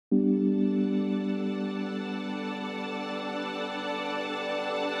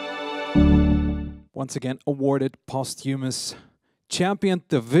once again awarded Posthumous, championed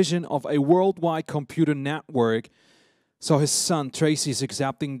the vision of a worldwide computer network. So his son, Tracy, is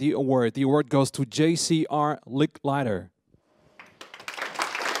accepting the award. The award goes to J.C.R. Licklider.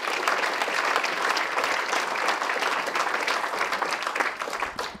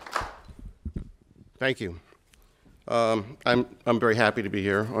 Thank you. I'm very happy to be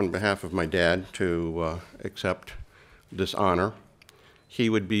here on behalf of my dad to accept this honor. He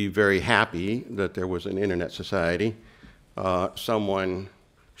would be very happy that there was an internet society, someone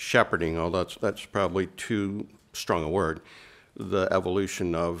shepherding, although that's probably too strong a word, the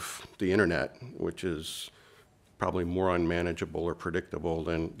evolution of the internet, which is probably more unmanageable or predictable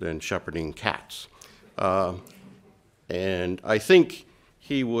than shepherding cats. And I think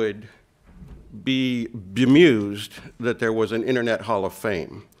he would be bemused that there was an Internet Hall of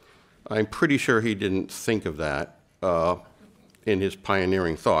Fame. I'm pretty sure he didn't think of that in his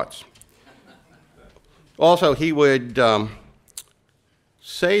pioneering thoughts. Also, he would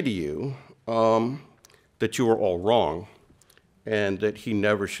say to you that you were all wrong and that he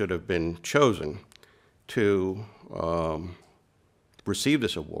never should have been chosen to receive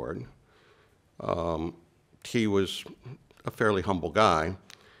this award. He was a fairly humble guy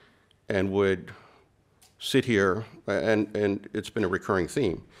and would sit here, and it's been a recurring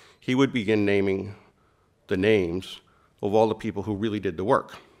theme. He would begin naming the names of all the people who really did the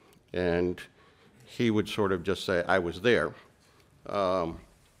work. And he would sort of just say, I was there.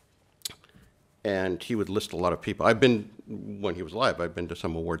 And he would list a lot of people. When he was alive, I've been to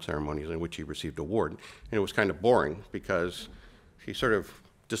some award ceremonies in which he received an award. And it was kind of boring because he sort of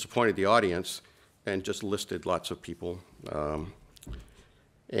disappointed the audience and just listed lots of people.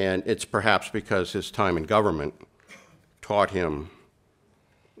 And it's perhaps because his time in government taught him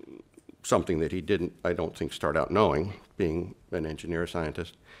something that he didn't, I don't think, start out knowing, being an engineer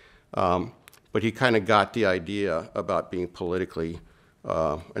scientist. But he kind of got the idea about being politically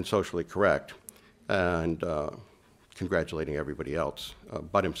and socially correct and congratulating everybody else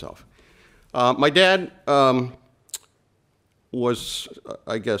but himself. My dad was,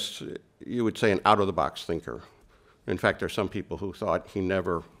 I guess you would say, an out-of-the-box thinker. In fact, there are some people who thought he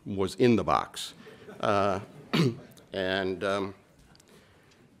never was in the box. I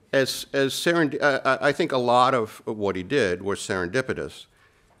think a lot of what he did was serendipitous.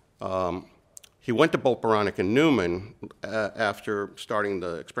 He went to both Beranek and Newman after starting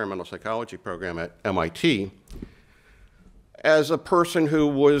the experimental psychology program at MIT as a person who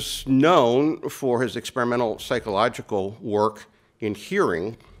was known for his experimental psychological work in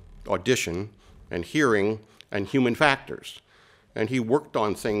hearing, audition, and hearing, and human factors. And he worked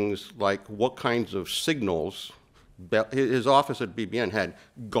on things like what kinds of signals. His office at BBN had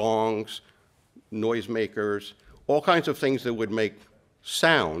gongs, noisemakers, all kinds of things that would make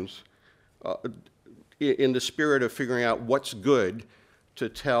sounds in the spirit of figuring out what's good to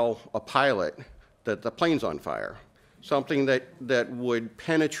tell a pilot that the plane's on fire. Something that would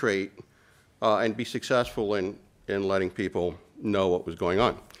penetrate and be successful in letting people know what was going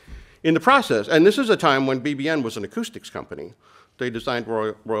on. In the process, and this is a time when BBN was an acoustics company. They designed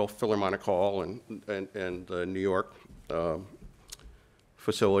Royal Philharmonic Hall and the New York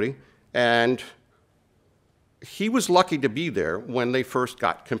facility. And he was lucky to be there when they first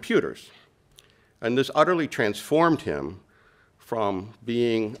got computers. And this utterly transformed him from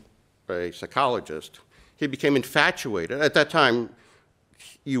being a psychologist. He became infatuated. At that time,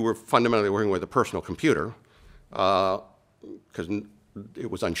 you were fundamentally working with a personal computer because it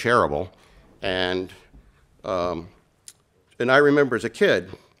was unshareable. And I remember as a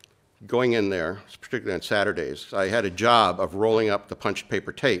kid going in there, particularly on Saturdays. I had a job of rolling up the punched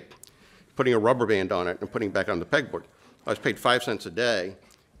paper tape, putting a rubber band on it, and putting it back on the pegboard. I was paid 5 cents a day,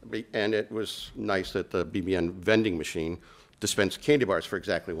 and it was nice that the BBN vending machine dispensed candy bars for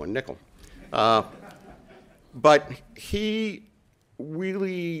exactly 1 nickel. But he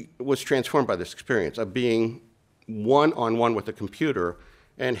really was transformed by this experience of being one-on-one with a computer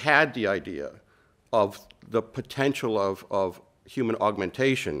and had the idea of the potential of human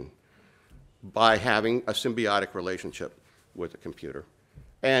augmentation by having a symbiotic relationship with a computer.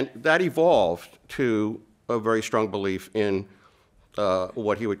 And that evolved to a very strong belief in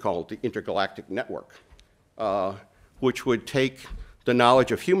what he would call the intergalactic network, which would take the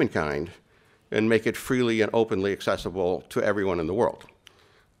knowledge of humankind and make it freely and openly accessible to everyone in the world.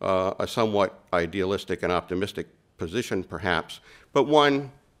 A somewhat idealistic and optimistic position, perhaps, but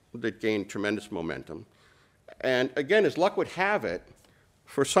one that gained tremendous momentum. And again, as luck would have it,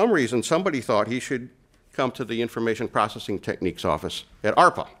 for some reason, somebody thought he should come to the Information Processing Techniques office at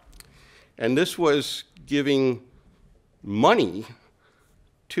ARPA. And this was giving money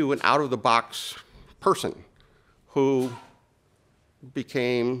to an out-of-the-box person who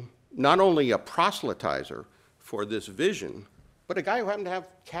became not only a proselytizer for this vision, but a guy who happened to have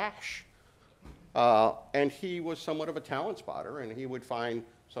cash. And he was somewhat of a talent spotter, and he would find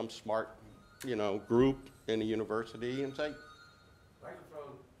some smart, group in a university and say,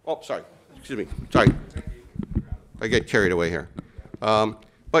 oh, sorry, excuse me, sorry. I get carried away here.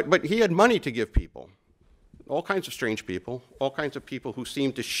 But he had money to give people, all kinds of strange people, all kinds of people who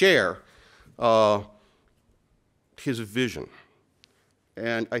seemed to share his vision.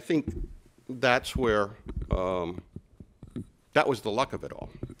 And I think that's where, that was the luck of it all.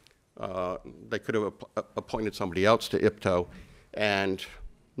 They could have appointed somebody else to IPTO and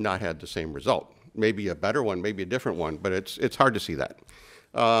not had the same result. Maybe a better one, maybe a different one, but it's hard to see that.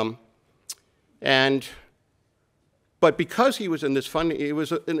 But because he was in this funding, he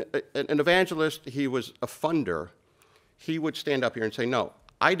was an evangelist, he was a funder, he would stand up here and say, no,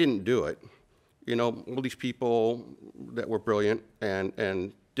 I didn't do it. All these people that were brilliant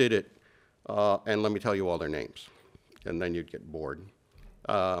and did it, and let me tell you all their names. And then you'd get bored.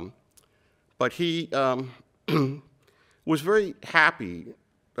 But he was very happy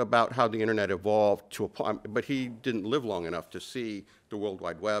about how the internet evolved to a point, but he didn't live long enough to see the World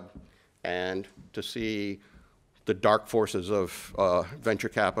Wide Web and to see the dark forces of venture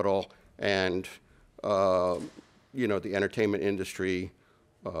capital and the entertainment industry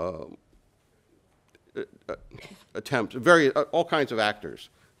attempts, all kinds of actors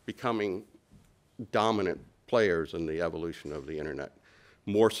becoming dominant players in the evolution of the internet,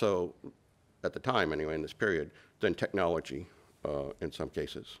 more so at the time anyway in this period than technology in some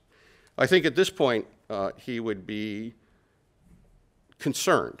cases. I think at this point he would be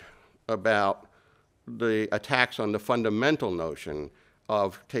concerned about the attacks on the fundamental notion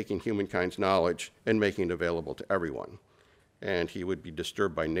of taking humankind's knowledge and making it available to everyone. And he would be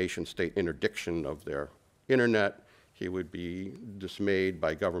disturbed by nation-state interdiction of their internet. He would be dismayed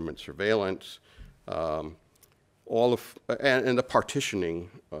by government surveillance, and the partitioning,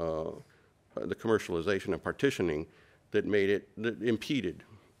 the commercialization and partitioning that impeded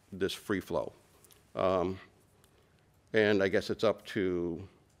this free flow. And I guess it's up to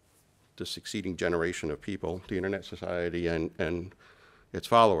the succeeding generation of people, the Internet Society and its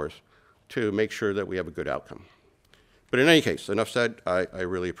followers, to make sure that we have a good outcome. But in any case, enough said. I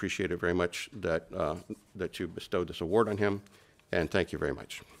really appreciate it very much that you bestowed this award on him, and thank you very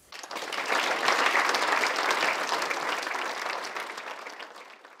much.